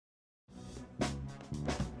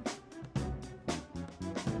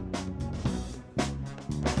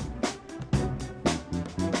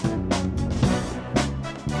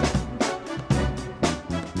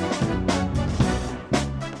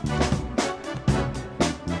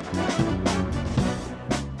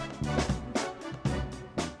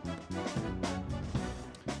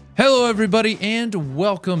Hello, everybody, and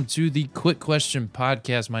welcome to the Quick Question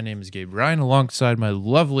Podcast. My name is Gabe Ryan, alongside my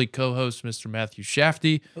lovely co-host, Mr. Matthew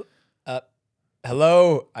Shafty.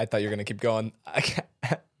 Hello. I thought you were going to keep going.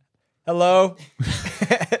 Hello.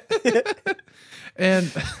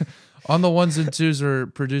 And on the ones and twos are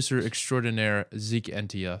producer extraordinaire, Zeke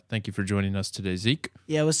Entia. Thank you for joining us today, Zeke.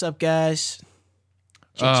 Yeah, what's up, guys?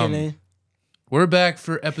 Chilling. We're back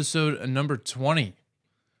for episode number 20.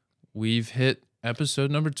 We've hit episode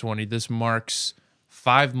number 20. This marks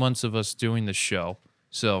 5 months of us doing the show.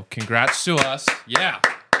 So congrats to us. Yeah.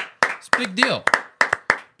 It's a big deal.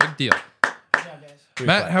 Big deal.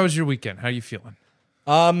 Matt, how was your weekend? How you feeling?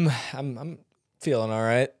 I'm feeling all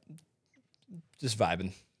right. Just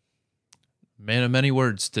vibing. Man of many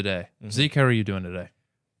words today. Zeke, how are you doing today?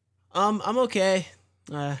 I'm okay.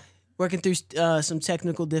 Working through some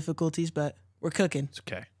technical difficulties, but we're cooking. It's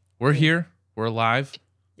okay. We're here. We're alive.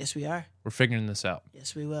 Yes, we are. We're figuring this out.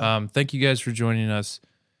 Yes, we will. Thank you guys for joining us. I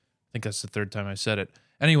think that's the third time I said it.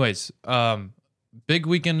 Anyways, big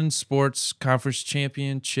weekend in sports. Conference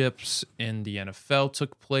championships in the NFL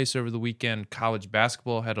took place over the weekend. College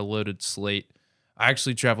basketball had a loaded slate. I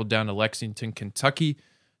actually traveled down to Lexington, Kentucky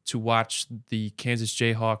to watch the Kansas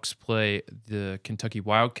Jayhawks play the Kentucky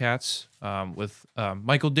Wildcats with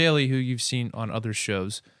Michael Daly, who you've seen on other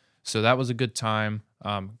shows. So that was a good time.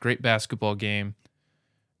 Great basketball game.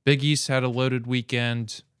 Big East had a loaded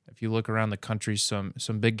weekend. If you look around the country, some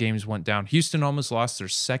big games went down. Houston almost lost their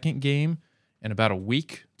second game in about a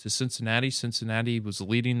week to Cincinnati. Cincinnati was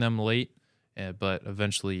leading them late, but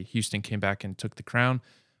eventually Houston came back and took the crown.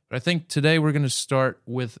 But I think today we're going to start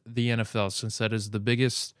with the NFL, since that is the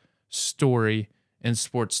biggest story in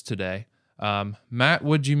sports today. Matt,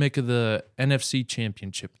 what'd you make of the NFC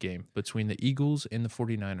Championship game between the Eagles and the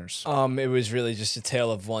 49ers? It was really just a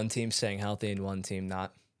tale of one team staying healthy and one team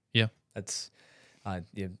not. Yeah. That's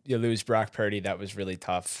you lose Brock Purdy. That was really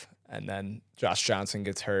tough. And then Josh Johnson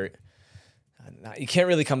gets hurt. You can't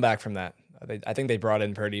really come back from that. I think they brought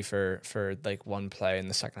in Purdy for like one play in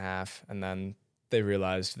the second half, and then they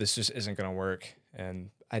realized this just isn't going to work. And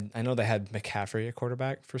I know they had McCaffrey at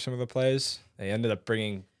quarterback for some of the plays. They ended up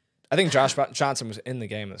bringing, I think Josh Johnson was in the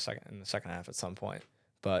game in the second half at some point,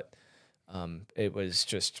 but it was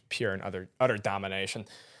just pure and utter domination.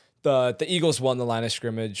 The Eagles won the line of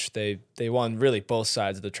scrimmage. They won really both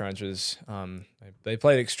sides of the trenches. They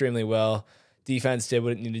played extremely well. Defense did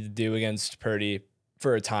what it needed to do against Purdy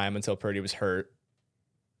for a time until Purdy was hurt.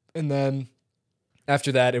 And then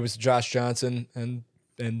after that, it was Josh Johnson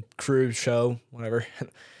and crew show, whatever.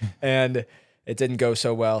 And it didn't go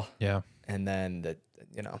so well. Yeah. And then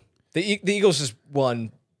the Eagles just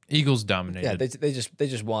won. Eagles dominated. Yeah, they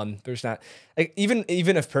just won. There's not even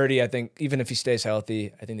if Purdy, I think even if he stays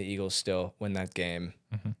healthy, I think the Eagles still win that game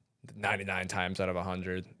 99 times out of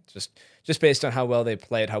 100. Just based on how well they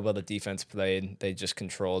played, how well the defense played, they just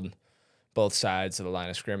controlled both sides of the line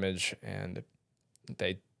of scrimmage, and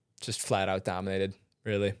they just flat out dominated,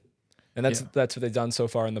 really. And that's what they've done so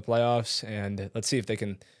far in the playoffs. And let's see if they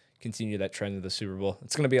can continue that trend to the Super Bowl.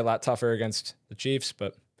 It's going to be a lot tougher against the Chiefs,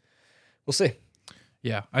 but we'll see.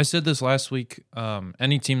 Yeah, I said this last week.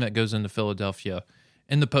 Any team that goes into Philadelphia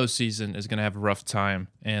in the postseason is going to have a rough time.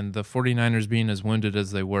 And the 49ers, being as wounded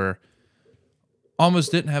as they were,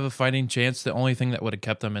 almost didn't have a fighting chance. The only thing that would have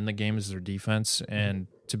kept them in the game is their defense. And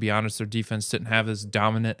to be honest, their defense didn't have as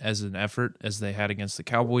dominant as an effort as they had against the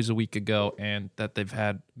Cowboys a week ago, and that they've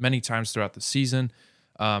had many times throughout the season.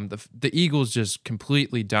 The Eagles just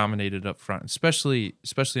completely dominated up front, especially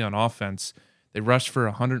on offense. They rushed for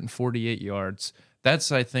 148 yards.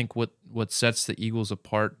 That's, I think, what sets the Eagles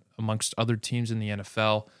apart amongst other teams in the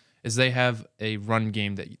NFL is they have a run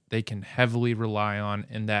game that they can heavily rely on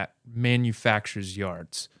and that manufactures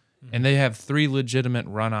yards. And they have 3 legitimate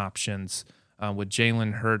run options with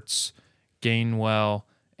Jalen Hurts, Gainwell,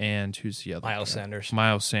 and who's the other? Miles Sanders.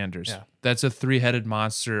 Miles Sanders. Yeah. That's a 3-headed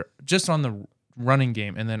monster just on the running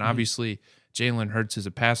game. And then obviously Jalen Hurts is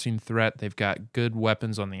a passing threat. They've got good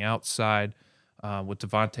weapons on the outside with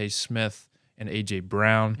Devontae Smith and A.J.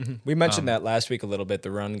 Brown. We mentioned that last week a little bit,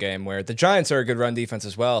 the run game, where the Giants are a good run defense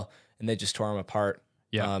as well, and they just tore them apart.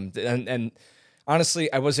 Yeah. And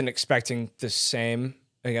honestly, I wasn't expecting the same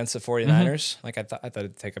against the 49ers. Like I thought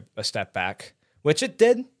it'd take a step back, which it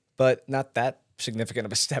did, but not that significant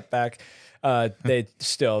of a step back. They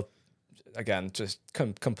still, again, just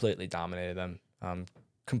completely dominated them.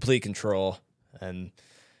 Complete control. And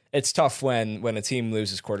it's tough when a team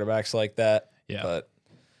loses quarterbacks like that. Yeah. But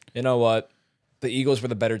you know what? The Eagles were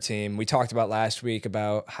the better team. We talked about last week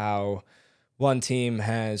about how one team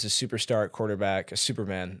has a superstar at quarterback, a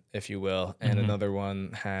Superman, if you will, and another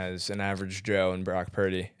one has an average Joe and Brock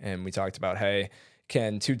Purdy. And we talked about, hey,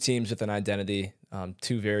 can two teams with an identity,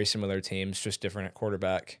 two very similar teams, just different at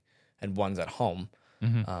quarterback, and one's at home,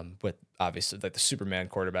 with obviously like the Superman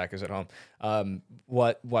quarterback is at home.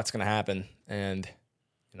 What's going to happen? And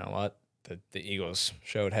you know what? The Eagles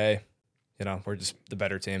showed, hey, we're just the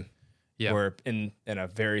better team. Yeah. We're in a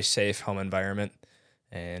very safe home environment,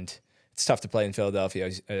 and it's tough to play in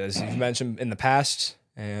Philadelphia, as you've mentioned in the past,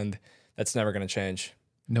 and that's never going to change.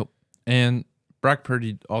 Nope. And Brock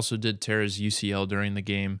Purdy also did tear his UCL during the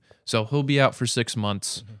game, so he'll be out for 6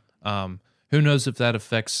 months. Who knows if that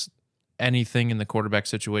affects anything in the quarterback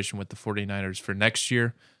situation with the 49ers for next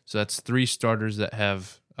year. So that's 3 starters that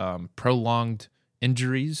have prolonged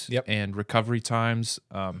injuries and recovery times.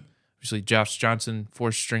 Obviously, Josh Johnson,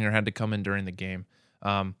 4th stringer, had to come in during the game.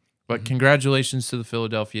 But congratulations to the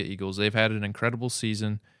Philadelphia Eagles. They've had an incredible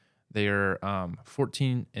season. They are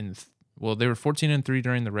 14 and they were 14-3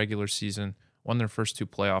 during the regular season. Won their first 2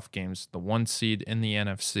 playoff games. The 1 seed in the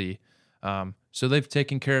NFC. So they've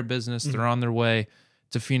taken care of business. They're on their way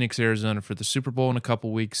to Phoenix, Arizona for the Super Bowl in a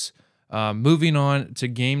couple weeks. Moving on to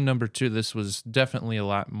game number 2. This was definitely a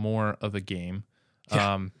lot more of a game.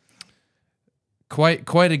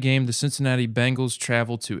 Quite a game. The Cincinnati Bengals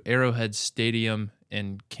traveled to Arrowhead Stadium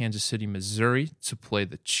in Kansas City, Missouri to play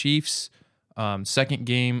the Chiefs. Second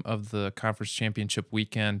game of the conference championship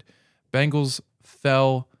weekend. Bengals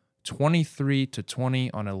fell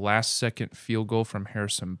 23-20 on a last-second field goal from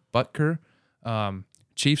Harrison Butker.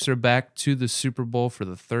 Chiefs are back to the Super Bowl for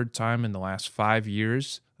the 3rd time in the last 5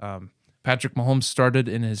 years. Patrick Mahomes started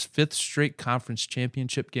in his 5th straight conference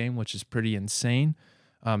championship game, which is pretty insane.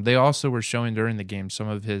 They also were showing during the game some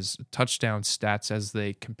of his touchdown stats as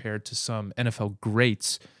they compared to some NFL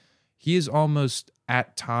greats. He is almost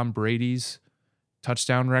at Tom Brady's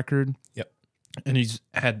touchdown record. Yep. And he's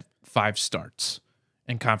had 5 starts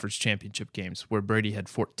in conference championship games where Brady had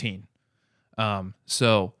 14.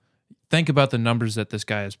 So think about the numbers that this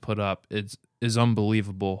guy has put up. It is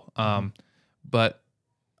unbelievable. But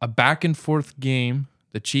a back and forth game.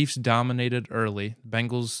 The Chiefs dominated early.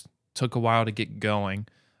 Bengals took a while to get going.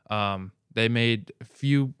 They made a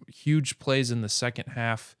few huge plays in the second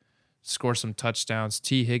half, score some touchdowns.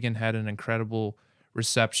 T. Higgins had an incredible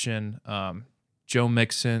reception. Joe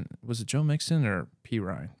Mixon, was it Joe Mixon or P.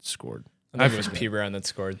 Ryan scored? I think it was P. Ryan that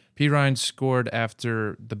scored. P. Ryan scored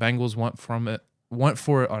after the Bengals went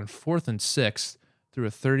for it on 4th and 6 through a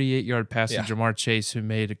 38-yard pass to Jamar Chase, who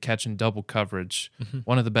made a catch in double coverage.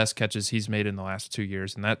 One of the best catches he's made in the last 2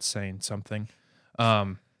 years, and that's saying something.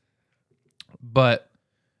 But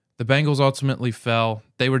the Bengals ultimately fell.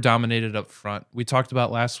 They were dominated up front. We talked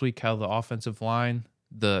about last week how the offensive line,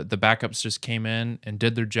 the backups just came in and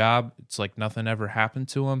did their job. It's like nothing ever happened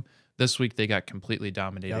to them. This week they got completely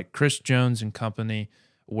dominated. Yep. Chris Jones and company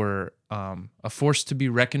were a force to be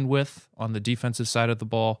reckoned with on the defensive side of the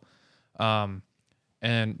ball.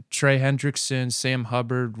 And Trey Hendrickson, Sam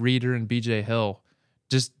Hubbard, Reeder, and B.J. Hill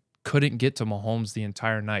just couldn't get to Mahomes the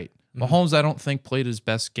entire night. Mahomes, I don't think, played his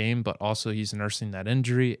best game, but also he's nursing that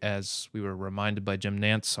injury, as we were reminded by Jim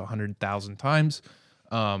Nantz 100,000 times.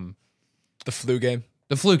 The flu game.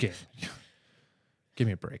 The flu game. Give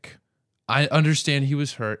me a break. I understand he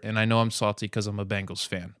was hurt, and I know I'm salty because I'm a Bengals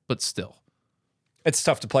fan, but still. It's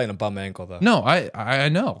tough to play on a bum ankle, though. No, I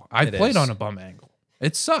know. I played on a bum ankle.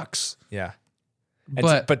 It sucks. Yeah.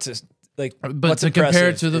 But to compare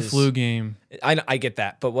it to the flu game. I get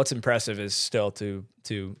that, but what's impressive is still to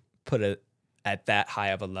put it at that high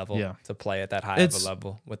of a level, to play at that high of a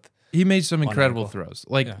level. He made some incredible throws.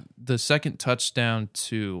 The second touchdown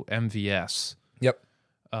to MVS. Yep.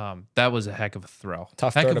 That was a heck of a throw.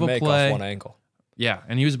 Tough heck throw of to a make play. off one ankle. Yeah,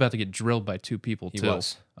 and he was about to get drilled by 2 people, too. He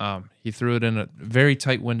was. He threw it in a very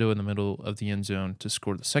tight window in the middle of the end zone to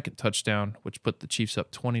score the second touchdown, which put the Chiefs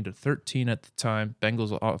up 20-13 at the time.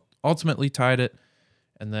 Bengals ultimately tied it.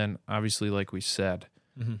 And then, obviously, like we said,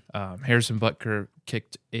 Harrison Butker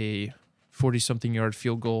kicked a 40-something yard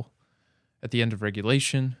field goal at the end of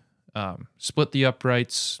regulation. Split the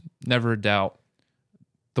uprights, never a doubt.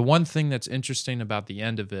 The one thing that's interesting about the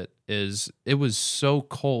end of it is it was so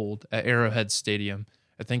cold at Arrowhead Stadium.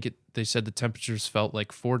 I think they said the temperatures felt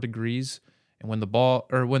like 4 degrees. And when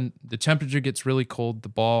the temperature gets really cold, the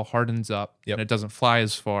ball hardens up and it doesn't fly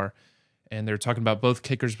as far. And they were talking about both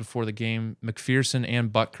kickers before the game. McPherson and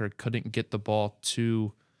Butker couldn't get the ball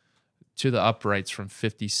to the uprights from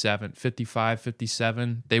 55,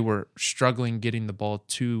 57. They were struggling getting the ball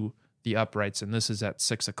to the uprights, and this is at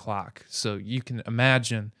 6 o'clock. So you can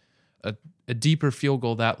imagine a deeper field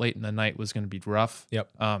goal that late in the night was going to be rough. Yep.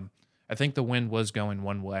 I think the wind was going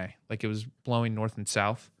one way, like it was blowing north and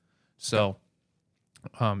south. So,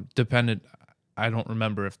 depended. I don't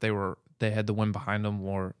remember if they had the wind behind them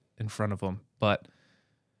or in front of them, but,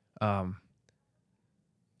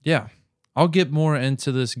 yeah, I'll get more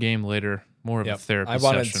into this game later. More of a therapy session.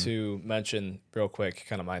 I wanted to mention real quick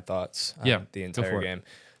kind of my thoughts on the entire game.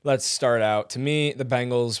 Let's start out. To me, the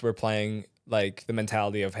Bengals were playing like the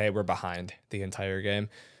mentality of, hey, we're behind the entire game,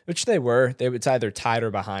 which they were. It's either tied or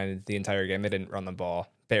behind the entire game. They didn't run the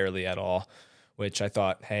ball barely at all, which I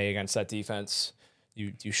thought, hey, against that defense,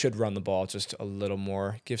 you should run the ball just a little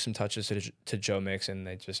more. Give some touches to Joe Mixon.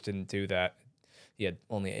 They just didn't do that. He had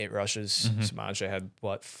only 8 rushes. Samaje had,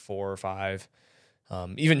 4 or 5.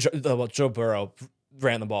 Even Joe Burrow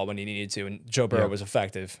ran the ball when he needed to, and Joe Burrow was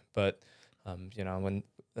effective. But when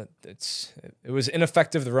it was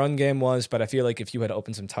ineffective, the run game was. But I feel like if you had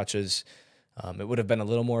opened some touches, it would have been a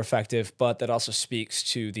little more effective. But that also speaks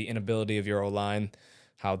to the inability of your O-line.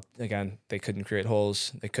 How again they couldn't create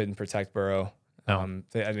holes, they couldn't protect Burrow. No.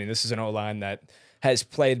 This is an O-line that has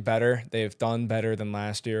played better. They've done better than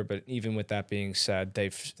last year. But even with that being said,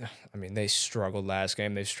 they struggled last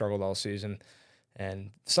game. They've struggled all season.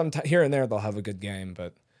 And here and there they'll have a good game,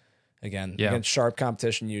 but again, against sharp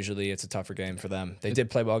competition, usually it's a tougher game for them. They did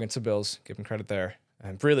play well against the Bills, give them credit there,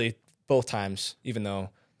 and really both times, even though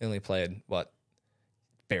they only played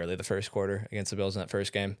barely the first quarter against the Bills in that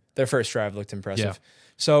first game. Their first drive looked impressive. Yeah.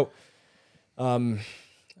 So,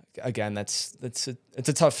 again, it's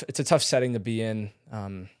a tough setting to be in,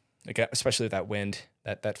 again, especially with that wind,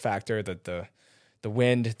 that factor, that the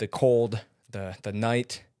wind, the cold, the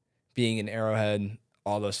night. Being in Arrowhead,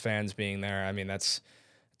 all those fans being there. I mean, it's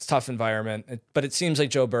a tough environment. But it seems like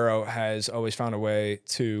Joe Burrow has always found a way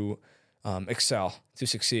to excel, to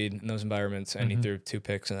succeed in those environments, and he threw 2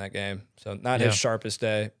 picks in that game. So not his sharpest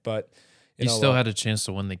day, but he still had a chance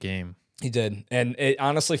to win the game. He did. And it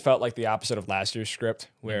honestly felt like the opposite of last year's script,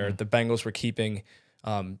 where the Bengals were keeping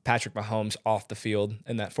Patrick Mahomes off the field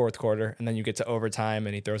in that fourth quarter, and then you get to overtime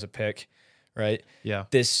and he throws a pick, right? Yeah.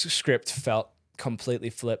 This script felt completely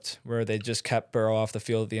flipped, where they just kept Burrow off the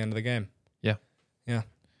field at the end of the game. Yeah.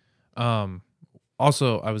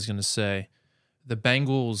 Also, I was going to say, the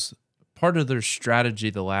Bengals, part of their strategy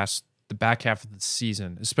the back half of the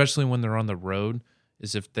season, especially when they're on the road,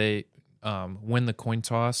 is if they win the coin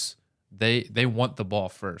toss, they want the ball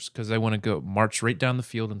first because they want to go march right down the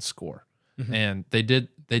field and score. And they did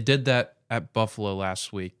that at Buffalo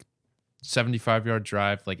last week. 75-yard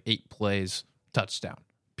drive, 8 plays, touchdown,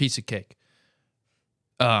 piece of cake.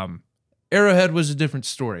 Arrowhead was a different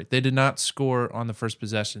story. They did not score on the first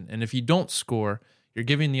possession. And if you don't score, you're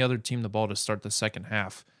giving the other team the ball to start the second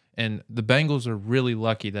half. And the Bengals are really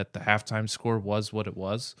lucky that the halftime score was what it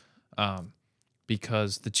was,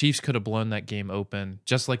 because the Chiefs could have blown that game open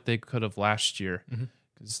just like they could have last year.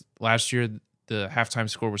 Because last year, the halftime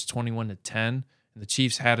score was 21-10, and the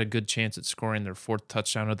Chiefs had a good chance at scoring their 4th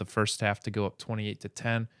touchdown of the first half to go up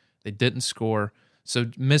 28-10. They didn't score.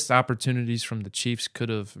 So missed opportunities from the Chiefs could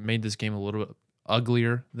have made this game a little bit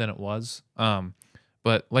uglier than it was.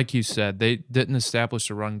 But like you said, they didn't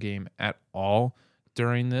establish a run game at all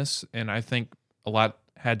during this, and I think a lot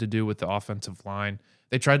had to do with the offensive line.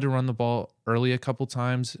 They tried to run the ball early a couple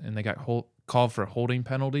times, and they got called for holding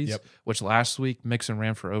penalties, which last week Mixon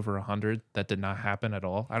ran for over 100. That did not happen at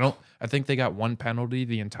all. I think they got 1 penalty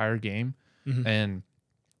the entire game, and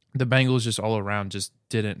the Bengals just all around just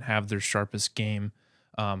didn't have their sharpest game.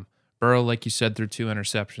 Burrow, like you said, threw 2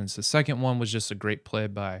 interceptions. The second one was just a great play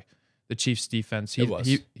by the Chiefs defense.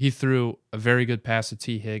 He threw a very good pass to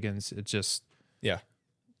T. Higgins. A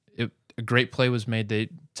great play was made. They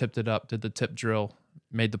tipped it up, did the tip drill,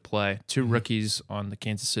 made the play. 2 rookies on the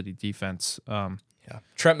Kansas City defense.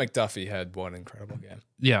 Trent McDuffie had one incredible game.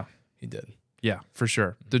 Yeah. He did. Yeah, for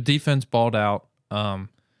sure. The defense balled out. But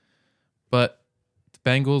the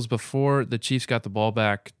Bengals, before the Chiefs got the ball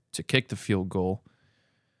back to kick the field goal,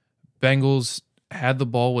 Bengals had the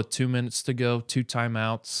ball with 2 minutes to go, 2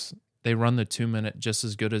 timeouts. They run the 2-minute just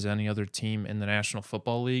as good as any other team in the National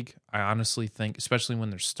Football League. I honestly think, especially when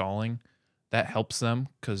they're stalling, that helps them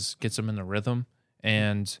because gets them in the rhythm.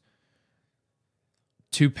 And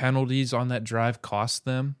 2 penalties on that drive cost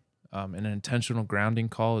them, an intentional grounding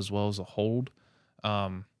call as well as a hold.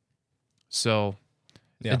 It's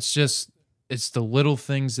the little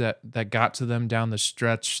things that got to them down the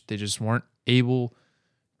stretch. They just weren't able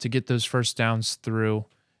to get those first downs through,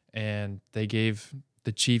 and they gave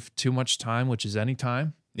the Chief too much time, which is any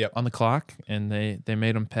time on the clock, and they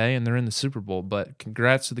made them pay, and they're in the Super Bowl. But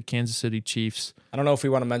congrats to the Kansas City Chiefs. I don't know if we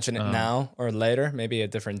want to mention it now or later, maybe a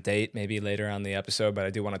different date, maybe later on the episode, but I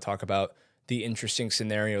do want to talk about the interesting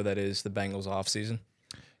scenario that is the Bengals offseason.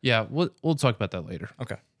 Yeah, we'll talk about that later.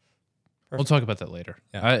 Okay. We'll talk about that later.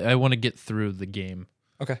 Yeah. I want to get through the game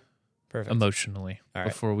Okay. Perfect. emotionally All right.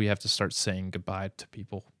 before we have to start saying goodbye to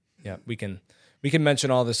people. Yeah, we can mention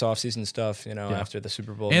all this offseason stuff, Yeah. after the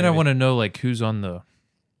Super Bowl. And I maybe. want to know like who's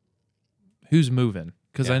moving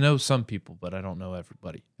because I know some people, but I don't know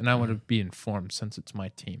everybody, and I want to be informed since it's my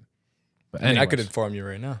team. But I mean, I could anyways, inform you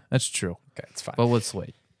right now. that's true. Okay, it's fine. But let's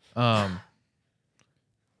wait.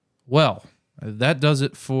 Well, that does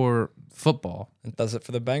it for football. It does it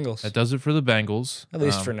for the Bengals. That does it for the Bengals. At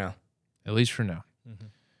least for now. At least for now.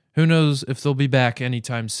 Who knows if they'll be back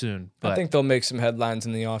anytime soon? But I think they'll make some headlines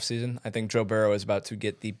in the offseason. I think Joe Burrow is about to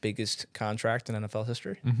get the biggest contract in NFL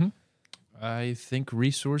history. I think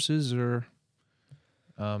resources are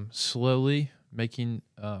slowly making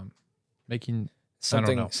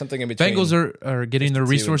Something know. something in between. Bengals are getting their 52 and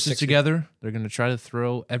resources 60. together. They're going to try to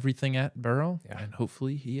throw everything at Burrow, Yeah. and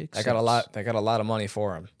hopefully he They accepts. got a lot. They got a lot of money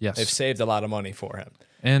for him. Yes. They've saved a lot of money for him,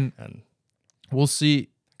 and and we'll see.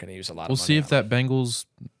 going to use a lot. We'll of money see if on him. that Bengals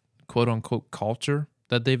quote unquote culture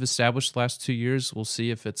that they've established the last 2 years. We'll see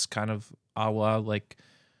if it's kind of a la like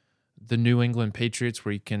the New England Patriots,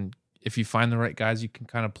 where you can, if you find the right guys, you can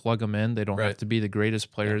kind of plug them in. They don't have Right. to be the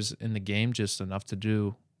greatest players in the game, just enough to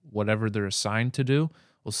do whatever they're assigned to do.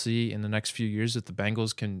 We'll see in the next few years if the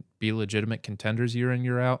Bengals can be legitimate contenders year in,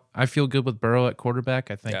 year out. I feel good with Burrow at quarterback.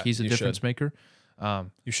 I think Yeah, he's a you difference should. maker.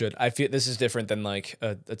 You should. I feel this is different than like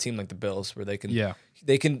a team like the Bills, where they can. Yeah.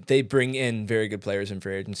 They bring in very good players in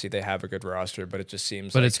free agency. They have a good roster, but it just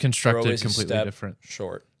seems. But like it's constructed they're always a completely step different.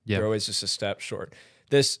 Short. Yeah. They're always just a step short.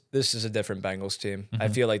 This is a different Bengals team. I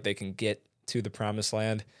Mm-hmm. feel like they can get to the promised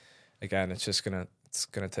land. Again, it's gonna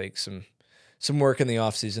take some work in the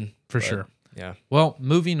offseason. For but, sure. Yeah. Well,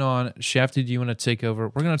 moving on. Shafty, do you want to take over?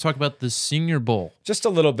 We're going to talk about the Senior Bowl. Just a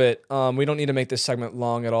little bit. We don't need to make this segment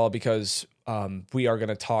long at all because we are going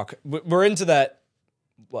to talk. We're into that.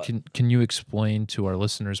 What? Can you explain to our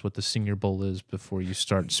listeners what the Senior Bowl is before you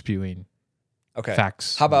start spewing Okay.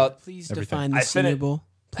 facts? How about Please Everything. define the I Senior finished- Bowl,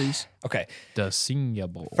 please. okay? the Senior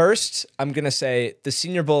Bowl? First, I'm gonna say the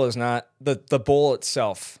Senior Bowl is not the bowl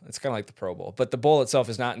itself. It's kind of like the Pro Bowl, but the bowl itself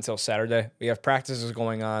is not until Saturday. We have practices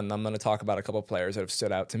going on. And I'm gonna talk about a couple players that have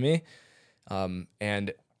stood out to me,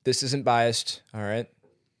 and this isn't biased. All right,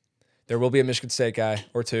 there will be a Michigan State guy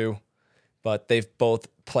or two, but they've both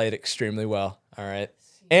played extremely well. All right,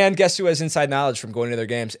 and guess who has inside knowledge from going to their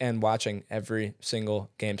games and watching every single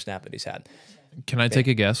game snap that he's had? Can I take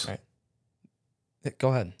a guess? Right. Go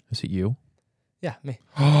ahead. Is it you? Yeah, me.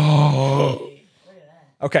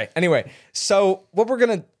 Okay. Anyway, so what we're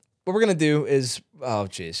gonna do is, oh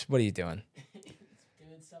geez, what are you doing?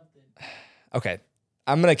 Okay,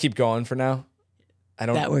 I'm gonna keep going for now. I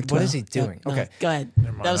don't. That worked What well. is he doing? No, Okay, go ahead.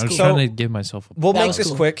 Never mind. That was I was cool. trying to give myself a we'll That make was this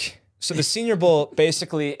cool. quick. So the Senior Bowl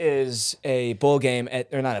basically is a bowl game,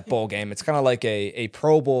 or not a bowl game. It's kind of like a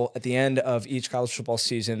Pro Bowl at the end of each college football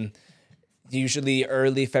season. Usually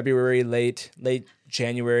early February, late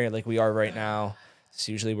January, like we are right now. It's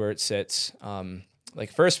usually where it sits.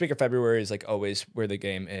 Like first week of February is like always where the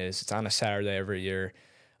game is. It's on a Saturday every year.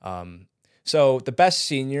 So the best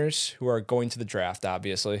seniors who are going to the draft,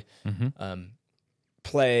 obviously,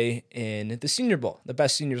 play in the Senior Bowl. The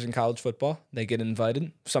best seniors in college football, they get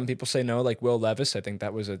invited. Some people say no, like Will Levis. I think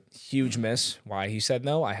that was a huge miss. Why he said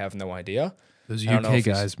no, I have no idea. Those I don't know UK if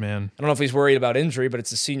he's- guys, man. I don't know if he's worried about injury, but it's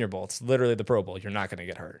the Senior Bowl. It's literally the Pro Bowl. You're not going to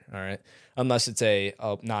get hurt, all right? Unless it's a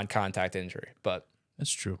non-contact injury. But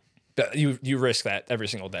That's true. you risk that every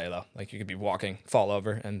single day, though. Like you could be walking, fall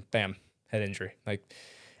over, and bam, head injury. Like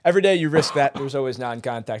every day you risk that. There's always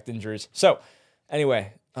non-contact injuries. So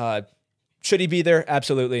anyway, should he be there?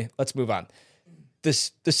 Absolutely. Let's move on. The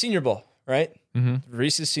Senior Bowl, right?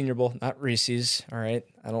 Reese's Senior Bowl, not Reese's, all right?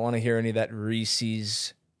 I don't want to hear any of that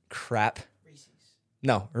Reese's crap.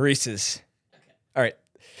 No, Reese's. All right.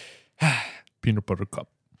 Peanut butter cup.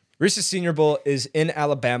 Reese's Senior Bowl is in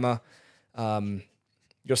Alabama.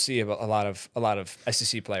 You'll see a lot of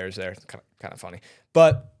SEC players there. It's kind of funny,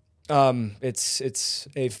 but it's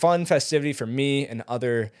a fun festivity for me and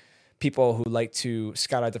other people who like to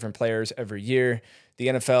scout out different players every year.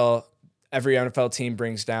 Every NFL team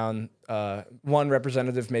brings down one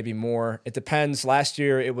representative, maybe more. It depends. Last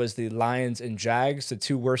year, it was the Lions and Jags, the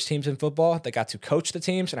two worst teams in football, that got to coach the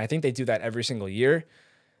teams, and I think they do that every single year.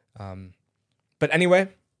 But anyway,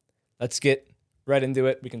 let's get right into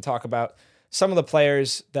it. We can talk about some of the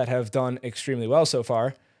players that have done extremely well so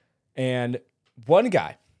far. And one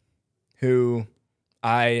guy who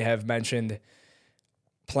I have mentioned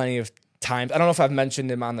plenty of times. I don't know if I've mentioned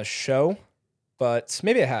him on the show, but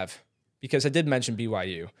maybe I have, because I did mention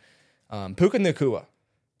BYU. Puka Nacua.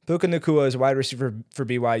 Puka Nacua is a wide receiver for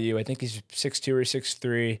BYU. I think he's 6'2 or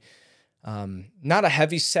 6'3". Not a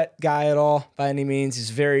heavy set guy at all by any means. He's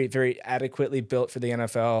very, very adequately built for the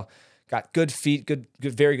NFL. Got good feet,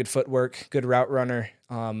 very good footwork, good route runner.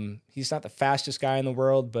 He's not the fastest guy in the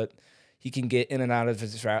world, but he can get in and out of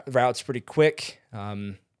his routes pretty quick.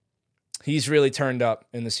 He's really turned up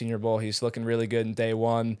in the Senior Bowl. He's looking really good in day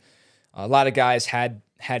one. A lot of guys had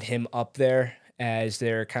him up there as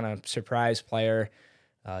their kind of surprise player.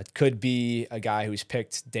 Could be a guy who's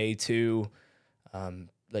picked day two,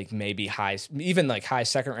 like maybe high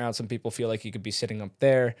second round. Some people feel like he could be sitting up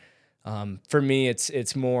there. For me,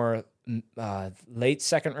 it's more late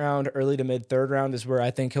second round, early to mid third round is where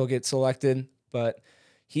I think he'll get selected. But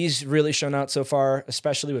he's really shown out so far,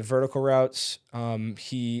 especially with vertical routes.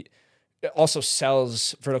 He also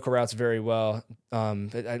sells vertical routes very well.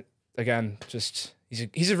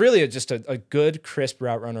 He's really just a good, crisp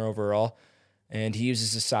route runner overall, and he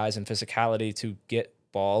uses his size and physicality to get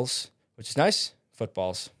balls, which is nice.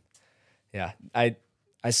 Footballs. Yeah, I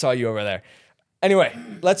saw you over there. Anyway,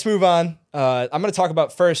 let's move on. I'm going to talk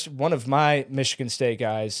about first one of my Michigan State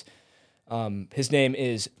guys. His name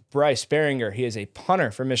is Bryce Baringer. He is a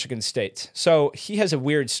punter for Michigan State. So he has a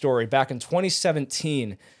weird story. Back in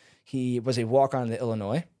 2017, he was a walk-on to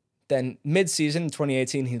Illinois. Then mid-season in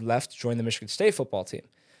 2018, he left to join the Michigan State football team.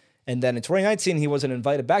 And then in 2019, he wasn't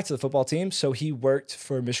invited back to the football team, so he worked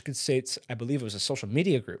for Michigan State's, I believe it was a social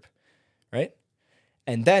media group, right?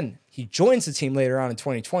 And then he joins the team later on in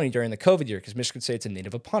 2020 during the COVID year because Michigan State's in need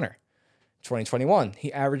of a punter. 2021,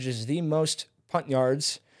 he averages the most punt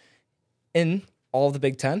yards in all of the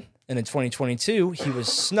Big Ten. And in 2022, he was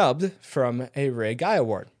snubbed from a Ray Guy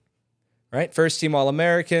Award, right? First team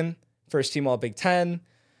All-American, first team All-Big Ten,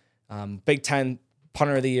 Big Ten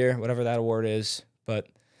Punter of the Year, whatever that award is. But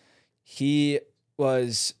he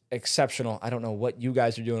was exceptional. I don't know what you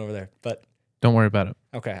guys are doing over there, but Don't worry about it.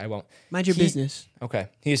 okay, I won't. Mind your business. Okay.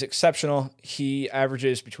 He's exceptional. He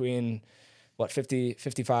averages between 50,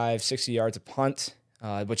 55, 60 yards a punt,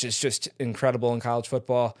 which is just incredible in college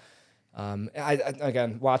football.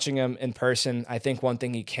 Again, watching him in person, I think one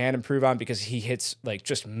thing he can improve on, because he hits like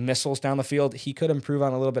just missiles down the field, he could improve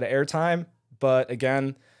on a little bit of airtime. But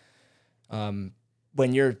again,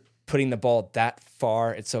 when you're putting the ball that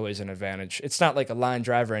far, it's always an advantage. It's not like a line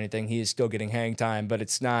drive or anything. He is still getting hang time, but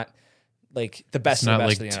it's not like the best It's of not the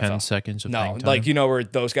like best of the 10 NFL. seconds of No, hang time. like, you know, where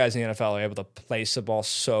those guys in the NFL are able to place the ball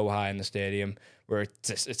so high in the stadium where it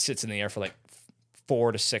sits in the air for like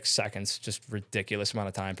 4 to 6 seconds. Just ridiculous amount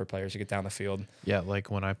of time for players to get down the field. Yeah, like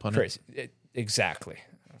when I punted. Crazy. Exactly.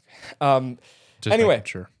 Just Anyway. making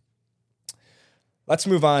sure. Let's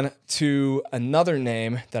move on to another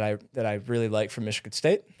name that I really like from Michigan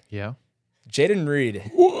State. Yeah. Jaden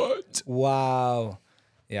Reed. What? Wow.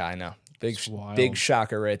 Yeah, I know. It's wild. Big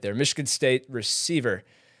shocker right there. Michigan State receiver.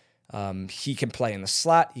 He can play in the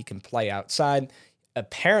slot. He can play outside.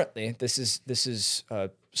 Apparently, this is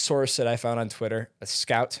a source that I found on Twitter. A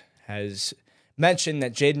scout has mentioned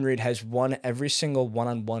that Jaden Reed has won every single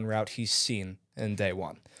one-on-one route he's seen in day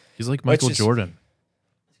one. He's like Michael Which is- Jordan.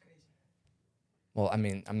 Well, I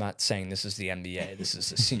mean, I'm not saying this is the NBA. This is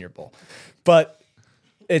the Senior Bowl, but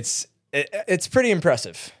it's pretty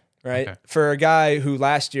impressive, right? Okay. For a guy who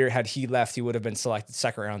last year, had he left, he would have been selected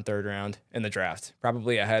second round, third round in the draft,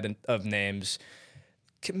 probably ahead of names,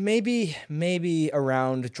 maybe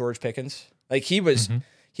around George Pickens. Like he was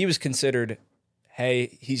considered,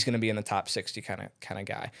 hey, he's going to be in the top 60 kind of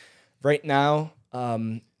guy. Right now,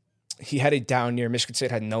 he had a down year. Michigan State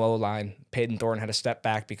had no O-line. Peyton Thorne had to step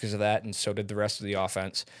back because of that, and so did the rest of the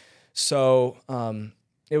offense. So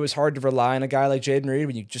it was hard to rely on a guy like Jaden Reed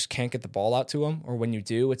when you just can't get the ball out to him, or when you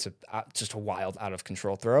do, it's just a wild,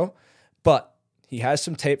 out-of-control throw. But he has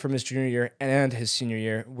some tape from his junior year and his senior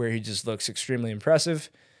year where he just looks extremely impressive.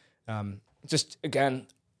 Just, again,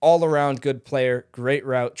 all-around good player, great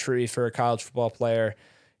route tree for a college football player,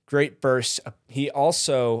 great burst. He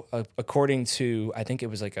also, according to, I think it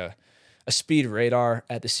was like a speed radar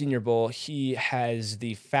at the Senior Bowl, he has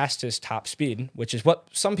the fastest top speed, which is what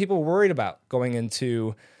some people were worried about going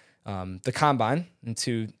into the combine,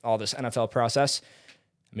 into all this NFL process.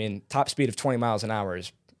 I mean, top speed of 20 miles an hour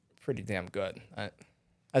is pretty damn good.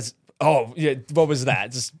 What was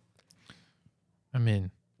that? I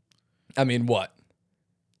mean, what?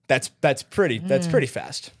 That's pretty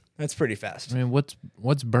fast. That's pretty fast. I mean,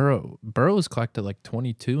 what's Burrow? Burrow was clocked at like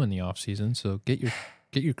 22 in the offseason, so get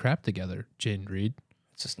your crap together, Jaden Reed.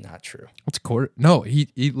 just not true. What's quarter? No, he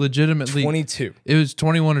legitimately 22. It was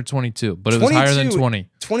 21 or 22, but it was higher than 20.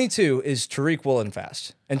 22 is Tariq Woolen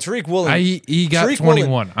fast. And Tariq Woolen... He got Tariq 21.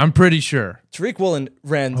 Woolen, I'm pretty sure. Tariq Woolen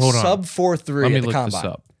ran Hold on. sub 4.3 Let me at the look combine. this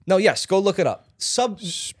up. No, yes, go look it up.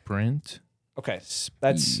 Sprint Okay,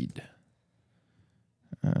 speed.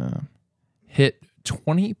 Hit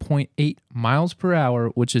 20.8 miles per hour,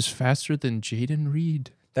 which is faster than Jaden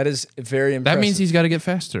Reed. that is very impressive. That means he's got to get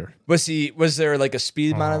faster. Was there like a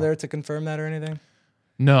speed monitor to confirm that or anything?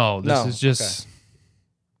 No, this No, is just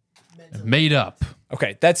made up.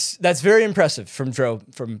 Okay, that's very impressive from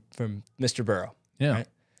Mr. Burrow. Yeah. Right.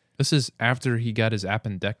 This is after he got his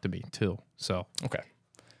appendectomy, too. So, Okay,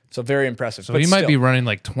 so very impressive. so but he might still. be running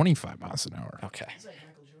like 25 miles an hour. Okay,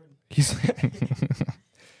 He's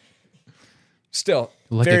still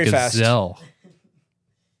like very a fast. gazelle.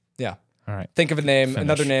 Yeah. All right. Think of a name. Finish.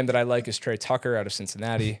 Another name that I like is Trey Tucker out of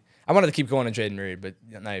Cincinnati. I wanted to keep going on Jaden Reed, but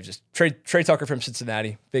now you've just Trey Tucker from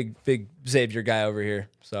Cincinnati, big Xavier guy over here.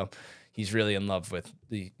 So he's really in love with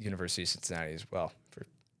the University of Cincinnati as well. I'm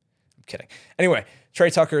kidding. Anyway,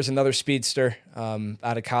 Trey Tucker is another speedster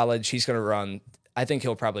out of college. He's going to run. I think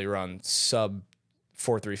he'll probably run sub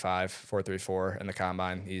 4.35, 4.34 in the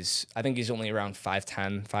combine. I think he's only around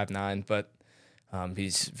 5'10", 5'9", but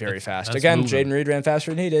he's very fast. that's Again, moving. Jaden Reed ran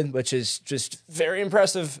faster than he did, which is just very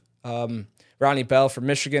impressive. Ronnie Bell from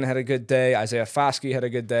Michigan had a good day. Isaiah Foskey had a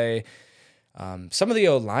good day. Some of the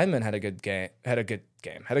O linemen had a good day.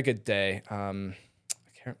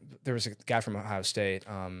 There was a guy from Ohio State.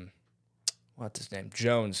 What's his name?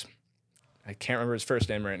 Jones. I can't remember his first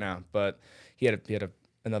name right now, but he had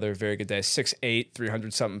another very good day. 6'8",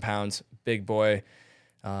 300-something pounds, big boy.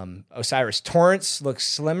 Osiris Torrance looks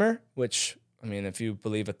slimmer, which, I mean, if you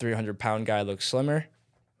believe a 300-pound guy looks slimmer,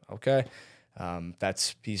 okay.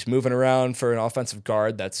 He's moving around for an offensive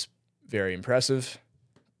guard. That's very impressive.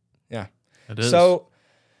 Yeah. It is. So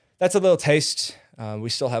that's a little taste. We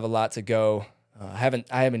still have a lot to go. I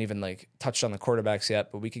haven't even like touched on the quarterbacks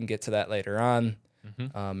yet, but we can get to that later on.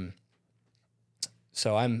 Mm-hmm.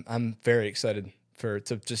 So I'm very excited to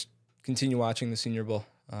just continue watching the Senior Bowl.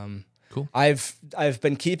 Cool. I've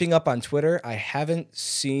been keeping up on Twitter. I haven't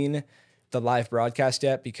seen the live broadcast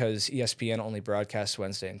yet because ESPN only broadcasts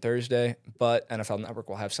Wednesday and Thursday, but NFL Network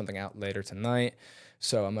will have something out later tonight.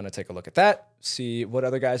 So I'm going to take a look at that, see what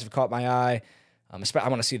other guys have caught my eye. I want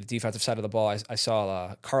to see the defensive side of the ball. I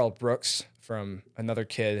saw Carl Brooks from another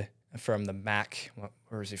kid from the MAC.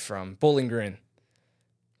 Where is he from? Bowling Green,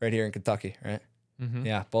 right here in Kentucky, right? Mm-hmm.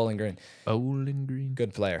 Yeah, Bowling Green. Bowling Green.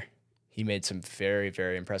 Good player. He made some very,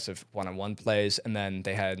 very impressive one-on-one plays, and then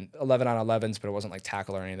they had 11 on 11s, but it wasn't like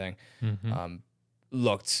tackle or anything. Mm-hmm.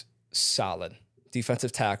 Looked solid.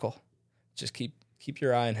 Defensive tackle. Just keep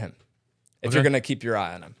your eye on him. If Okay. you're going to keep your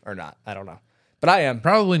eye on him or not, I don't know. But I am.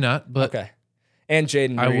 Probably not, but Okay. And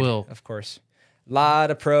Jaden I Reed, will. of course.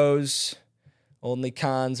 Lot of pros. Only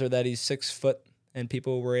cons are that he's 6 foot and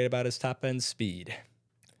people are worried about his top end speed.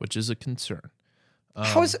 which is a concern.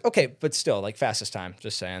 How is it? Okay, but still, like fastest time.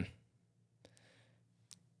 Just saying.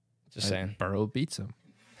 Just saying. Burrow beats him.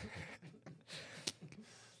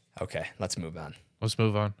 Okay, let's move on. Let's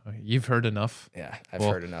move on. Okay, you've heard enough. Yeah, I've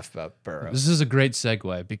Well, heard enough about Burrow. This is a great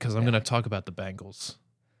segue because I'm going to talk about the Bengals.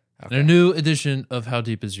 Okay. Their new edition of How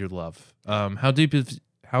Deep Is Your Love? How Deep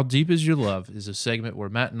Is Your Love is a segment where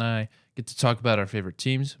Matt and I get to talk about our favorite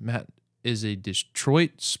teams. Matt is a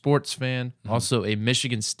Detroit sports fan, also a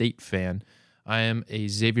Michigan State fan. I am a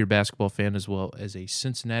Xavier basketball fan as well as a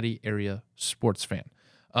Cincinnati area sports fan.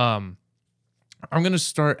 I'm going to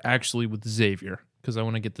start actually with Xavier because I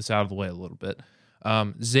want to get this out of the way a little bit.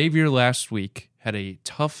 Xavier last week had a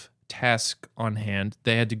tough task on hand.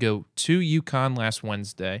 They had to go to UConn last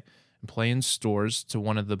Wednesday and play in Stores to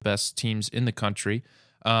one of the best teams in the country.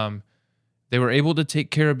 They were able to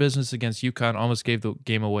take care of business against UConn, almost gave the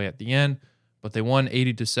game away at the end, but they won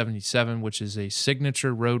 80-77, which is a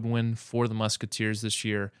signature road win for the Musketeers this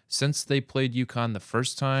year. Since they played UConn the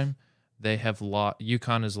first time,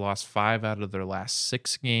 UConn has lost 5 out of their last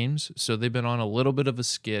 6 games, so they've been on a little bit of a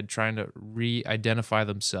skid trying to re-identify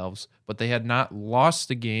themselves, but they had not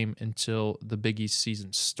lost a game until the Big East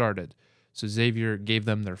season started. So Xavier gave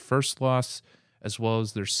them their first loss as well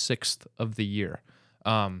as their 6th of the year.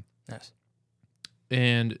 Nice.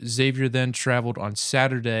 And Xavier then traveled on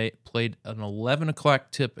Saturday, played an 11 o'clock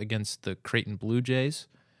tip against the Creighton Blue Jays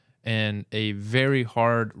in a very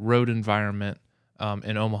hard road environment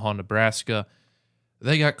in Omaha, Nebraska.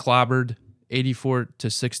 They got clobbered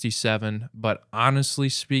 84-67, but honestly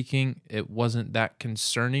speaking, it wasn't that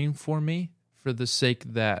concerning for me for the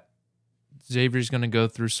sake that Xavier's going to go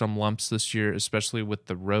through some lumps this year, especially with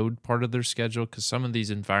the road part of their schedule, because some of these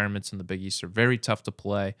environments in the Big East are very tough to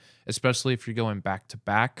play, especially if you're going back to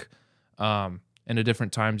back in a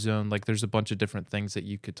different time zone. Like, there's a bunch of different things that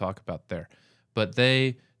you could talk about there. But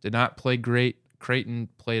they did not play great. Creighton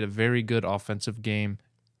played a very good offensive game.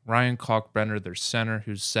 Ryan Kalkbrenner, their center,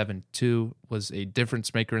 who's 7'2", was a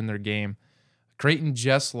difference maker in their game. Creighton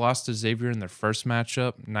just lost to Xavier in their first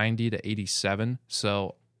matchup, 90-87.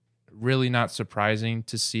 So really not surprising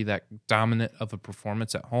to see that dominant of a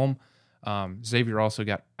performance at home. Xavier also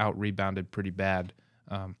got out-rebounded pretty bad.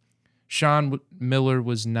 Sean Miller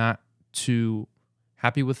was not too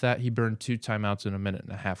happy with that. He burned 2 timeouts in a minute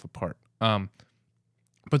and a half apart.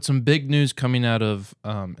 But some big news coming out of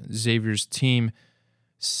Xavier's team.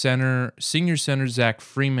 Senior center Zach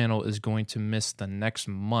Freemantle is going to miss the next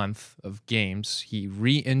month of games. He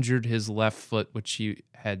re-injured his left foot, which he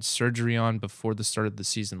had surgery on before the start of the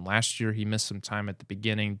season last year. He missed some time at the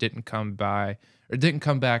beginning, didn't come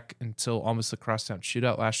back until almost the crosstown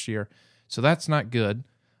shootout last year. So that's not good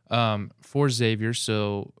for Xavier.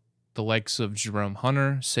 So the likes of Jerome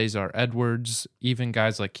Hunter, Cesar Edwards, even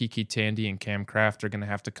guys like Kiki Tandy and Cam Kraft are going to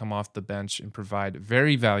have to come off the bench and provide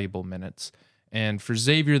very valuable minutes. And for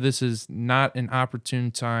Xavier, this is not an opportune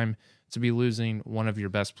time to be losing one of your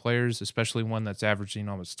best players, especially one that's averaging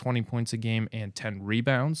almost 20 points a game and 10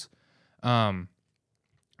 rebounds.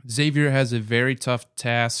 Xavier has a very tough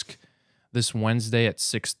task this Wednesday at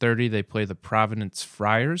 6:30. They play the Providence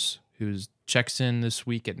Friars, who checks in this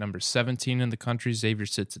week at number 17 in the country. Xavier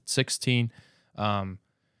sits at 16.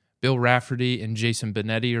 Bill Rafferty and Jason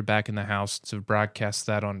Benetti are back in the house to broadcast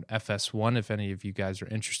that on FS1 if any of you guys are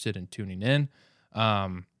interested in tuning in.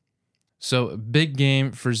 So a big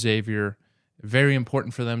game for Xavier. Very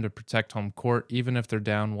important for them to protect home court. Even if they're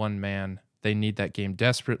down one man, they need that game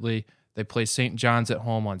desperately. They play St. John's at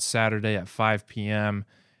home on Saturday at 5 p.m.,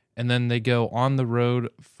 and then they go on the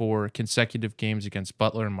road for consecutive games against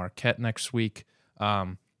Butler and Marquette next week.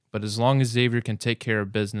 But as long as Xavier can take care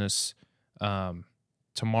of business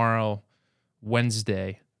tomorrow,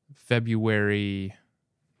 Wednesday, February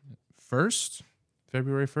 1st?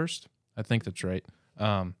 I think that's right.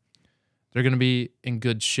 They're going to be in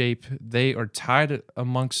good shape. They are tied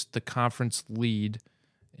amongst the conference lead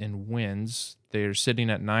in wins. They are sitting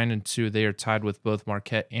at 9-2. They are tied with both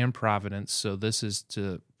Marquette and Providence. So this is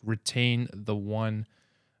to retain the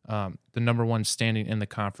number one standing in the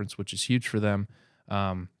conference, which is huge for them.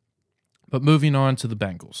 But moving on to the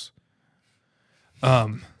Bengals.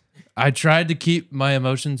 I tried to keep my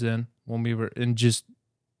emotions in when we were and just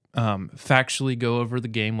factually go over the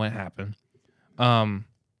game, what happened.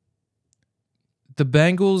 The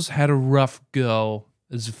Bengals had a rough go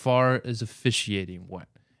as far as officiating went.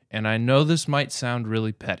 And I know this might sound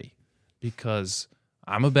really petty because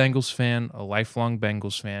I'm a Bengals fan, a lifelong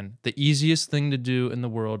Bengals fan. The easiest thing to do in the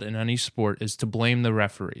world in any sport is to blame the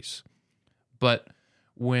referees. But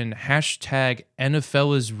when hashtag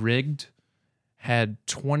NFL is rigged had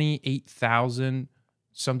 28,000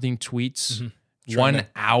 something tweets 1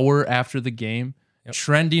 hour after the game,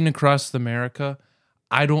 trending across America,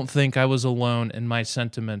 I don't think I was alone in my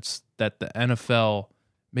sentiments that the NFL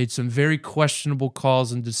made some very questionable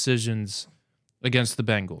calls and decisions against the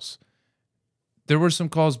Bengals. There were some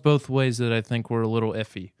calls both ways that I think were a little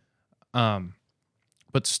iffy.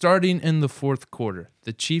 But starting in the fourth quarter,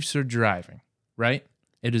 the Chiefs are driving, right?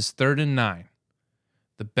 It is 3rd and 9.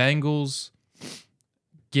 The Bengals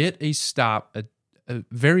get a stop, a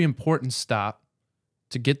very important stop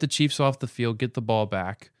to get the Chiefs off the field, get the ball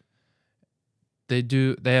back.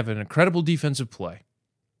 They have an incredible defensive play.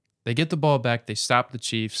 They get the ball back. They stop the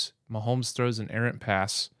Chiefs. Mahomes throws an errant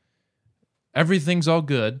pass. Everything's all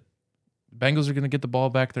good. The Bengals are going to get the ball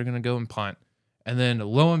back. They're going to go and punt. And then,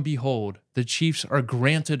 lo and behold, the Chiefs are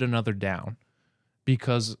granted another down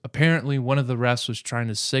because apparently one of the refs was trying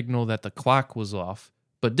to signal that the clock was off,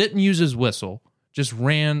 but didn't use his whistle, just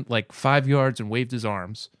ran like 5 yards and waved his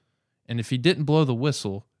arms. And if he didn't blow the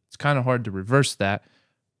whistle, it's kind of hard to reverse that.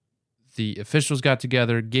 The officials got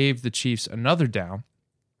together, gave the Chiefs another down.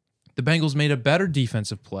 The Bengals made a better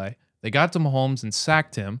defensive play. They got to Mahomes and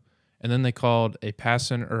sacked him, and then they called a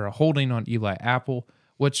a holding on Eli Apple,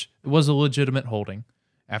 which was a legitimate holding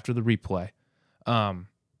after the replay.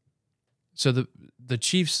 So the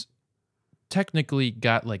Chiefs technically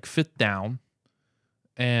got like 5th down,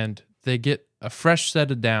 and they get a fresh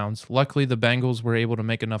set of downs. Luckily, the Bengals were able to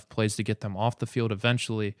make enough plays to get them off the field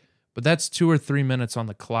eventually. But that's 2 or 3 minutes on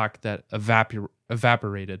the clock that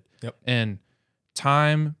evaporated. Yep. And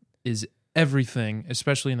time is everything,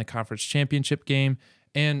 especially in the conference championship game.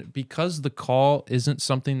 And because the call isn't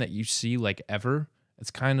something that you see like ever,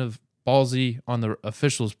 it's kind of ballsy on the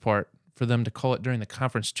officials' part for them to call it during the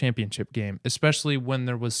conference championship game, especially when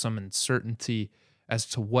there was some uncertainty as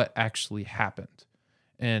to what actually happened.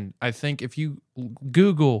 And I think if you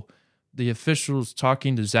Google the officials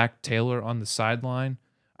talking to Zach Taylor on the sideline,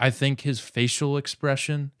 I think his facial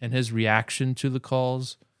expression and his reaction to the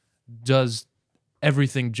calls does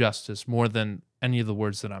everything justice more than any of the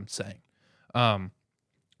words that I'm saying.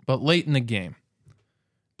 But late in the game,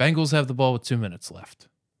 Bengals have the ball with 2 minutes left,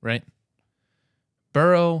 right?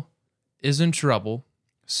 Burrow is in trouble,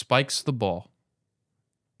 spikes the ball,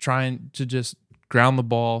 trying to just ground the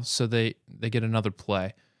ball so they get another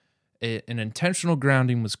play. An intentional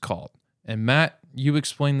grounding was called. And Matt, you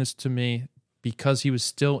explained this to me because he was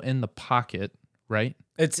still in the pocket, right?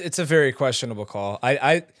 It's a very questionable call.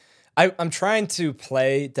 I'm trying to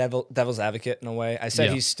play devil's advocate in a way. I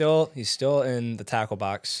said he's still in the tackle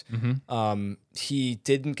box. Mm-hmm. He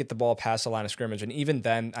didn't get the ball past the line of scrimmage, and even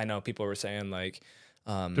then, I know people were saying like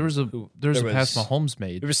there was a pass Mahomes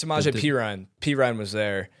made. It was Samaje Perine. Perine was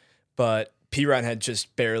there, but Perine had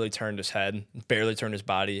just barely turned his head, barely turned his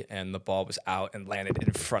body, and the ball was out and landed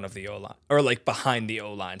in front of the O-line, or like behind the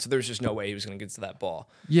O-line. So there's just no way he was going to get to that ball.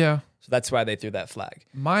 Yeah. So that's why they threw that flag.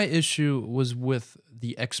 My issue was with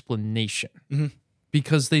the explanation Mm-hmm.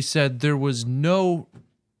 because they said there was no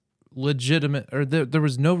legitimate, or there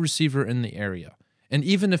was no receiver in the area. And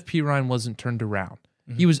even if Perine wasn't turned around,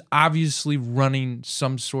 he was obviously running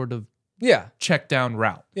some sort of check down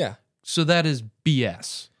route. Yeah. So that is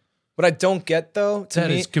BS. What I don't get, though, to That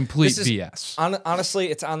me, is complete BS. Honestly,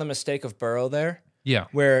 it's on the mistake of Burrow there, Yeah.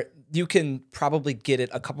 where you can probably get it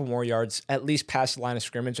a couple more yards, at least past the line of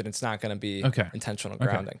scrimmage, and it's not going to be intentional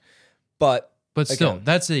grounding. But still, again,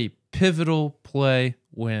 that's a pivotal play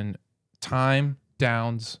when time,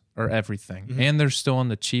 downs are everything. And they're still on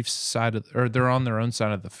the Chiefs' side or they're on their own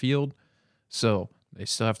side of the field. So they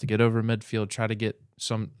still have to get over midfield, try to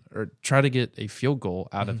get a field goal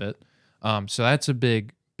out of it. So that's a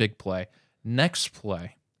big play. Next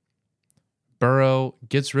play, Burrow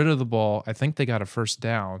gets rid of the ball. I think they got a first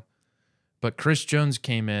down, but Chris Jones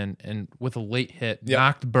came in and with a late hit,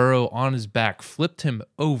 knocked Burrow on his back, flipped him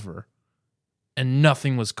over, and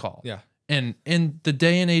nothing was called. Yeah. And in the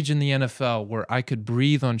day and age in the NFL where I could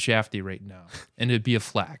breathe on Shafty right now and it'd be a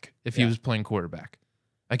flag if he was playing quarterback,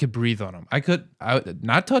 I could breathe on him. I would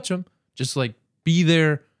not touch him, just like be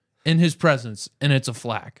there in his presence, and it's a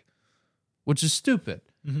flag, which is stupid.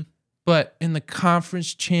 Mm-hmm. But in the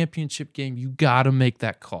conference championship game, you got to make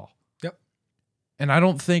that call. Yep. And I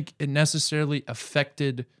don't think it necessarily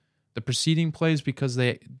affected the preceding plays because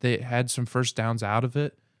they had some first downs out of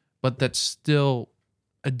it, but that's still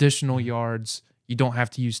additional yards. You don't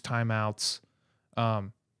have to use timeouts.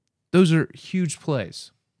 Those are huge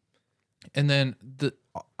plays. And then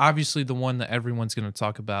obviously the one that everyone's going to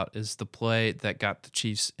talk about is the play that got the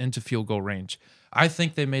Chiefs into field goal range. I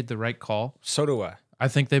think they made the right call. So do I. I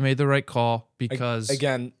think they made the right call because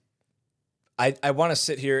again, I want to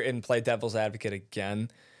sit here and play devil's advocate again,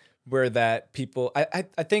 where that people I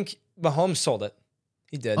think Mahomes sold it.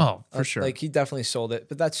 He did. Oh, for sure. Like he definitely sold it,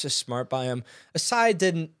 but that's just smart by him. Asai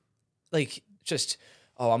didn't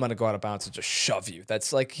I'm gonna go out of bounds and just shove you.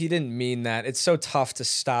 That's like he didn't mean that. It's so tough to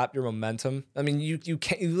stop your momentum. I mean, you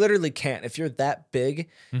literally can't. If you're that big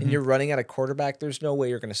and you're running at a quarterback, there's no way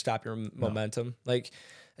you're gonna stop your momentum. Like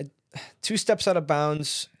 2 steps out of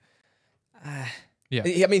bounds. Yeah.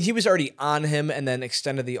 I mean, he was already on him and then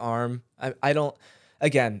extended the arm. I don't.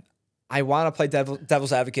 Again, I want to play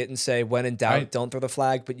devil's advocate and say when in doubt, don't throw the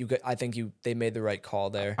flag. But I think they made the right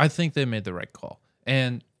call there. I think they made the right call.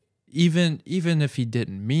 And even if he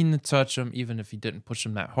didn't mean to touch him, even if he didn't push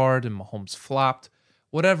him that hard and Mahomes flopped,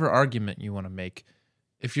 whatever argument you want to make,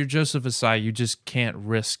 if you're Joseph Asai, you just can't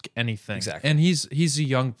risk anything. Exactly. And he's a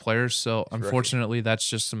young player, so unfortunately that's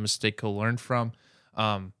just a mistake he'll learn from.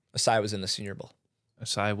 Asai was in the Senior Bowl.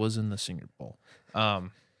 Asai was in the Senior Bowl.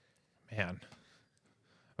 Man.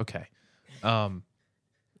 Okay.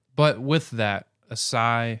 But with that,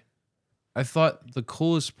 Asai, I thought the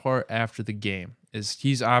coolest part after the game is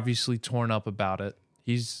he's obviously torn up about it.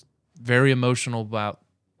 He's very emotional about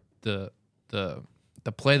the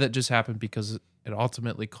play that just happened because it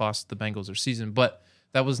ultimately cost the Bengals their season. But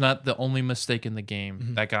that was not the only mistake in the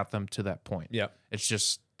game that got them to that point. Yeah. It's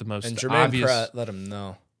just the most and Jermaine obvious. Pratt let him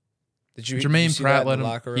know. Jermaine Pratt let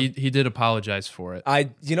him. He did apologize for it.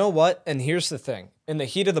 You know what? And here's the thing: in the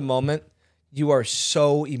heat of the moment, you are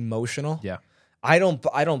so emotional. Yeah. I don't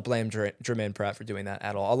blame Jermaine Pratt for doing that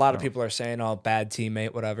at all. A lot of people are saying, "Oh, bad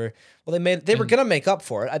teammate, whatever." Well, they were gonna make up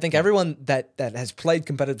for it. I think everyone that has played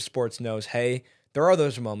competitive sports knows, hey, there are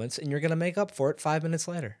those moments, and you're gonna make up for it 5 minutes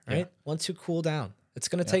later, right? Once you cool down. It's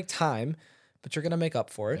going to take time, but you're going to make up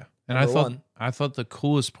for it. Yeah. And I thought the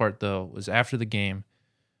coolest part though was after the game,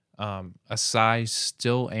 Asai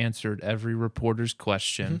still answered every reporter's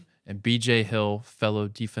question, and BJ Hill, fellow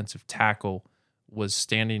defensive tackle, was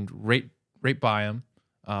standing right by him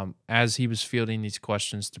as he was fielding these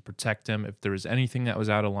questions to protect him. If there was anything that was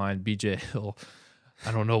out of line, BJ Hill,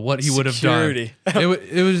 I don't know what he would have done.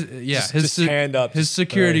 It was just hand up, his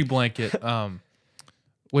security blanket,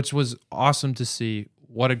 which was awesome to see.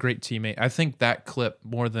 What a great teammate. I think that clip,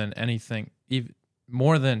 more than anything,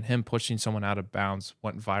 more than him pushing someone out of bounds,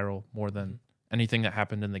 went viral more than anything that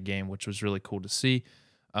happened in the game, which was really cool to see.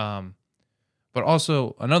 But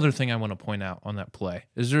also, another thing I want to point out on that play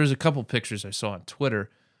is there's a couple pictures I saw on Twitter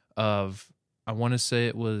of, I want to say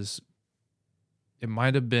it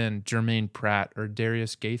might have been Jermaine Pratt or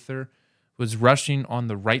Darius Gaither, was rushing on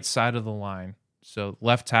the right side of the line. So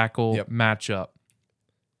left tackle matchup.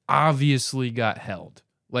 Obviously got held.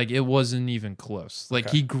 Like, it wasn't even close.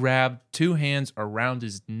 Like, he grabbed two hands around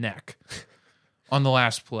his neck on the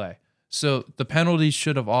last play. So the penalty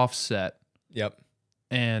should have offset. Yep.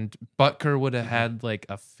 And Butker would have had like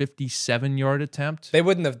a 57-yard attempt. They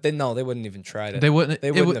wouldn't have. They wouldn't even tried it. They wouldn't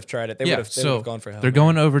have tried it. They would have gone for help. They're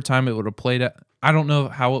going overtime. It would have played out. I don't know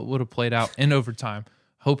how it would have played out in overtime.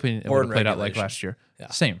 Hoping it would have played out like last year.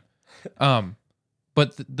 Yeah. Same.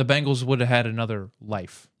 But the Bengals would have had another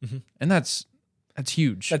life, and that's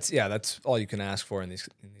huge. That's all you can ask for in these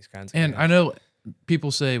kinds of games. And games. I know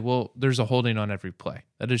people say, well, there's a holding on every play.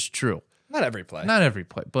 That is true. Not every play,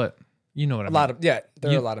 but you know what I mean. There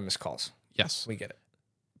are a lot of missed calls. Yes, we get it.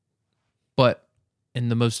 But in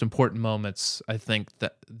the most important moments, I think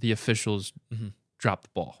that the officials dropped the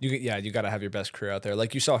ball. You got to have your best crew out there,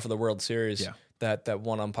 like you saw for the World Series. Yeah. That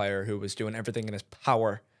one umpire who was doing everything in his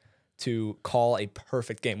power to call a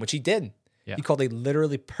perfect game, which he did. Yeah. He called a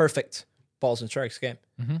literally perfect balls and strikes game,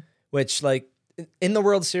 which, like, in the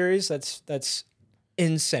World Series, that's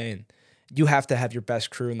insane. You have to have your best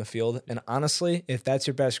crew in the field. And honestly, if that's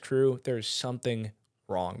your best crew, there's something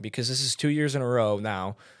wrong, because this is 2 years in a row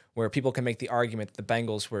now where people can make the argument that the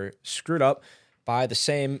Bengals were screwed up by the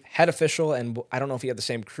same head official. And I don't know if he had the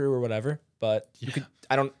same crew or whatever, but it's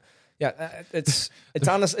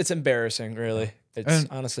honest. It's embarrassing, really. It's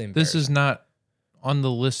honestly embarrassing. This is not on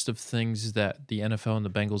the list of things that the NFL and the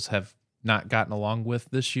Bengals have not gotten along with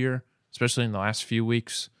this year, especially in the last few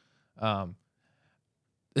weeks.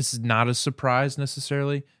 This is not a surprise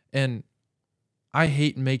necessarily. And I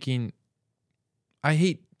hate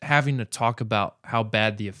having to talk about how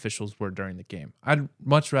bad the officials were during the game. I'd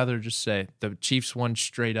much rather just say the Chiefs won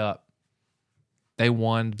straight up. They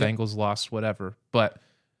won, Bengals lost, whatever. But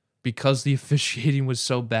because the officiating was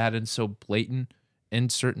so bad and so blatant in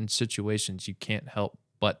certain situations, you can't help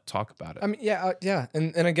but talk about it. I mean,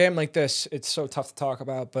 And in a game like this, it's so tough to talk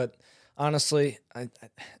about. But honestly,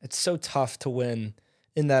 it's so tough to win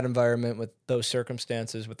in that environment with those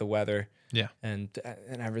circumstances, with the weather, and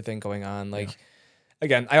everything going on.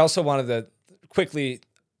 Again, I also wanted to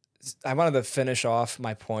finish off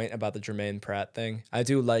my point about the Jermaine Pratt thing. I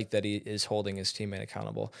do like that he is holding his teammate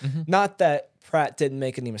accountable. Not that Pratt didn't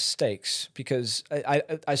make any mistakes, because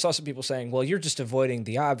I saw some people saying, well, you're just avoiding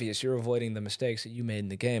the obvious. You're avoiding the mistakes that you made in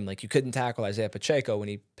the game. Like, you couldn't tackle Isaiah Pacheco when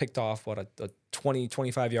he picked off, a 20,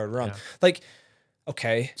 25-yard run. Yeah.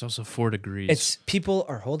 Okay. It's also 4 degrees. People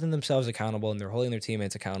are holding themselves accountable, and they're holding their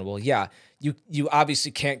teammates accountable. Yeah, you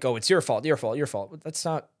obviously can't go, it's your fault. That's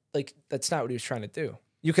not what he was trying to do.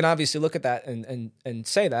 You can obviously look at that and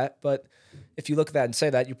say that, but if you look at that and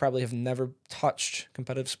say that, you probably have never touched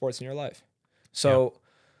competitive sports in your life. So,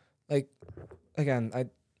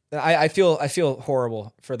 again, I feel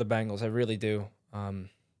horrible for the Bengals. I really do.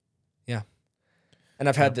 And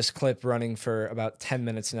I've had this clip running for about 10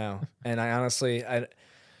 minutes now, and I honestly,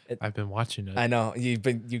 I've been watching it. I know you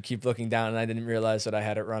keep looking down, and I didn't realize that I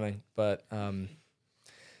had it running, but I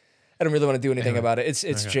don't really want to do anything about it. It's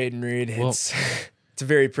okay. Jaden Reed. Well, it's a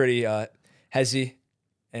very pretty hezzy,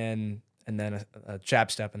 and then a jab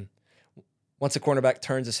step, and once the cornerback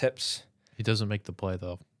turns his hips, he doesn't make the play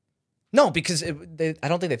though. No, because I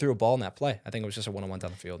don't think they threw a ball in that play. I think it was just a 1-on-1 down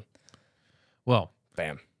the field. Well,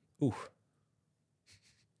 bam, ooh.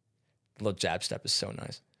 The little jab step is so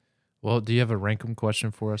nice. Well, do you have a rankum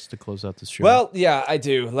question for us to close out this show? Well, yeah, I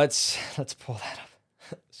do. Let's pull that up.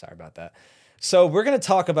 Sorry about that. So we're going to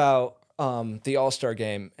talk about the All-Star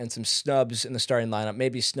game and some snubs in the starting lineup,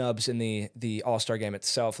 maybe snubs in the All-Star game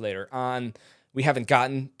itself later on. We haven't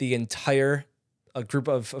gotten the entire group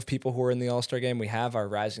of people who are in the All-Star game. We have our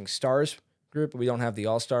Rising Stars group, but we don't have the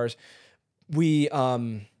All-Stars. We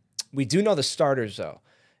do know the starters, though.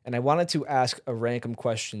 And I wanted to ask a random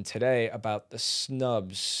question today about the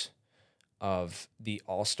snubs of the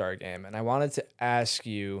All-Star game. And I wanted to ask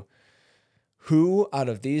you, who out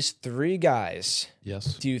of these three guys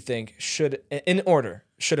Yes. do you think should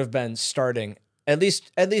have been starting, at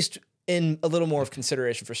least in a little more of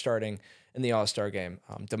consideration for starting in the All-Star game?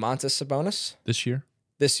 Domantas Sabonis This year?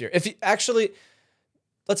 this year. If you actually,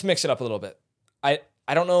 let's mix it up a little bit.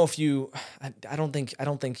 I don't know if you, I don't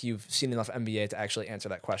think you've seen enough NBA to actually answer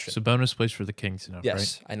that question. Sabonis plays for the Kings enough,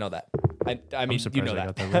 Yes, right? I know that. I I'm mean, surprised you know I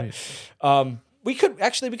that. got that right. We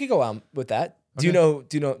could go on with that. Do you know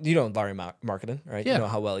Larry Marketing, right? Yeah. You know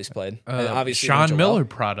how well he's played. And obviously Sean Joel. Miller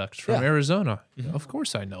product from Yeah. Arizona. Of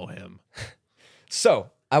course I know him. So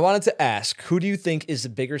I wanted to ask, who do you think is the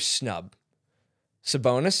bigger snub?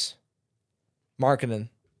 Sabonis, Marketing,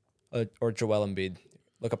 or Joel Embiid?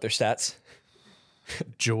 Look up their stats.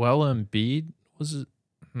 Joel Embiid was it?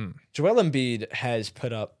 Joel Embiid has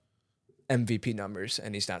put up MVP numbers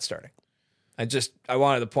and he's not starting. I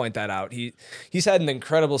wanted to point that out. He's had an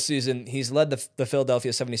incredible season. He's led the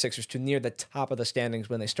Philadelphia 76ers to near the top of the standings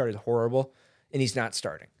when they started horrible, and he's not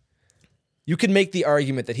starting. You could make the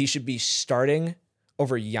argument that he should be starting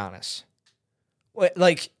over Giannis.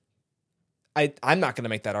 Like, I'm not going to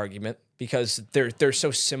make that argument because they're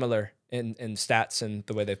so similar in stats and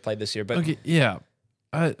the way they've played this year. But Okay, yeah.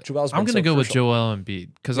 Joel's I'm been going to so go with crucial. Joel Embiid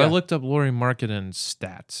because I Yeah. looked up Laurie Markkanen's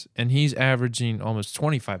stats, and he's averaging almost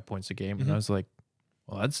 25 points a game, Mm-hmm. and I was like,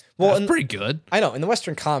 well, that's and- pretty good. I know in the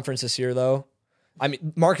Western Conference this year, though, I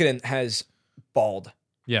mean, Markkanen has balled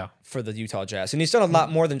Yeah. for the Utah Jazz. And he's done a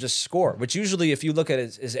lot more than just score, which usually if you look at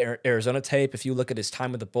his Arizona tape, if you look at his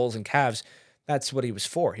time with the Bulls and Cavs, that's what he was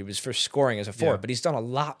for. He was for scoring as a forward, Yeah. but he's done a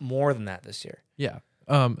lot more than that this year. Yeah.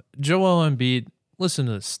 Joel Embiid, listen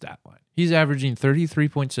to the stat line. He's averaging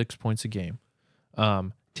 33.6 points a game,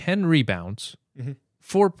 10 rebounds,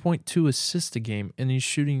 4.2 assists a game, and he's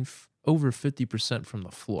shooting over 50% from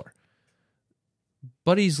the floor.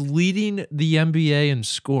 But he's leading the NBA in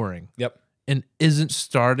scoring Yep. and isn't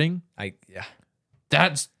starting. Yeah,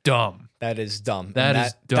 That's dumb. that is dumb. That And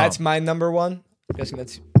is dumb. That's my number one.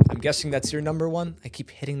 I'm guessing that's your number one. I keep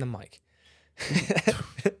hitting the mic.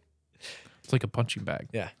 It's like a punching bag.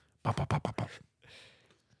 Yeah. Pop, pop, pop, pop, pop.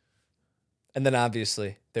 And then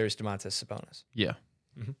obviously there's Domantas Sabonis. Yeah.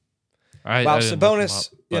 Mhm. I Wow, didn't look him Sabonis,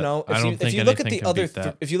 up, you but know, I don't think if you look at anything the can other beat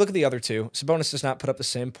that. if you look at the other two, Sabonis does not put up the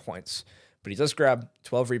same points, but he does grab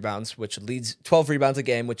 12 rebounds, which leads 12 rebounds a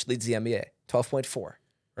game, which leads the NBA. 12.4,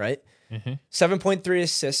 right? Mhm. 7.3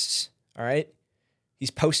 assists, all right?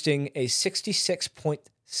 He's posting a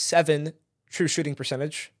 66.7 true shooting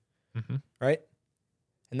percentage, Mhm. right?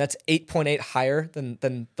 And that's 8.8 higher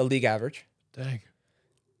than the league average. Dang.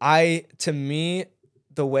 To me,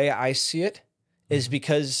 the way I see it is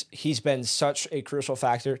because he's been such a crucial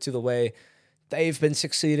factor to the way they've been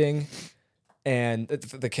succeeding and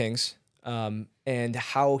the Kings, and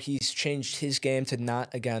how he's changed his game to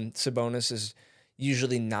not, again, Sabonis is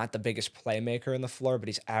usually not the biggest playmaker in the floor, but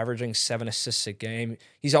he's averaging 7 assists a game.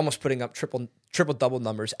 He's almost putting up triple-double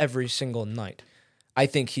numbers every single night. I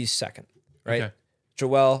think he's second, right? Okay.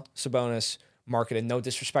 Joel, Sabonis, Markkanen, no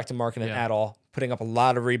disrespect to Markkanen Yeah. at all, putting up a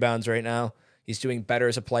lot of rebounds right now. He's doing better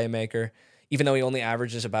as a playmaker, even though he only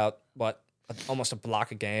averages about, almost a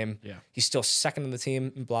block a game. Yeah. He's still second in the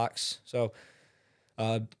team in blocks. So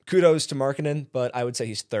kudos to Markkanen, but I would say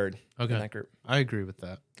he's third Okay. in that group. I agree with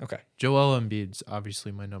that. Okay. Joel Embiid's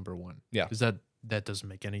obviously my number one. Yeah. Because that doesn't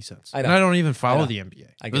make any sense. I And know. I don't even I follow know. the NBA.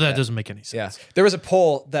 I get But that that. doesn't make any Yeah. sense. There was a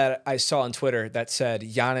poll that I saw on Twitter that said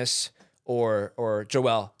Giannis or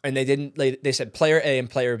Joel, and they said player A and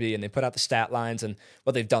player B, and they put out the stat lines and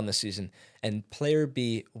what they've done this season. And player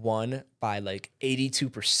B won by like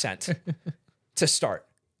 82% to start.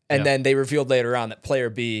 And Yeah. then they revealed later on that player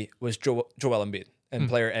B was Joel Embiid and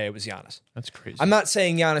player A was Giannis. That's crazy. I'm not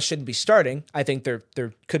saying Giannis shouldn't be starting. I think there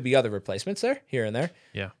could be other replacements there, here and there.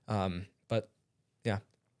 yeah. But yeah,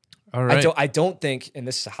 All right. I don't think, and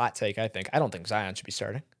this is a hot take. I don't think Zion should be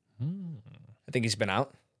starting. I think he's been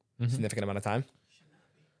out a significant amount of time.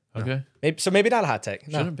 Okay. Maybe not a hot take.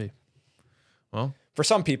 No. Shouldn't be. Well, For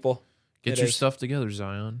some people, get it your is. stuff together,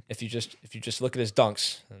 Zion. If you just look at his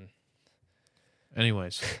dunks, and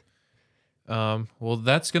Anyways. Well,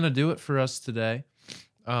 that's going to do it for us today.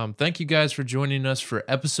 Thank you guys for joining us for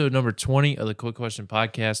episode number 20 of the Quick Question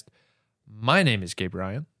Podcast. My name is Gabe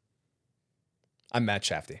Ryan. I'm Matt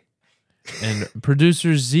Shafty. And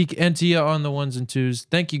producers Zeke and Tia on the ones and twos.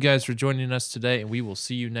 Thank you guys for joining us today, and we will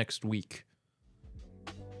see you next week.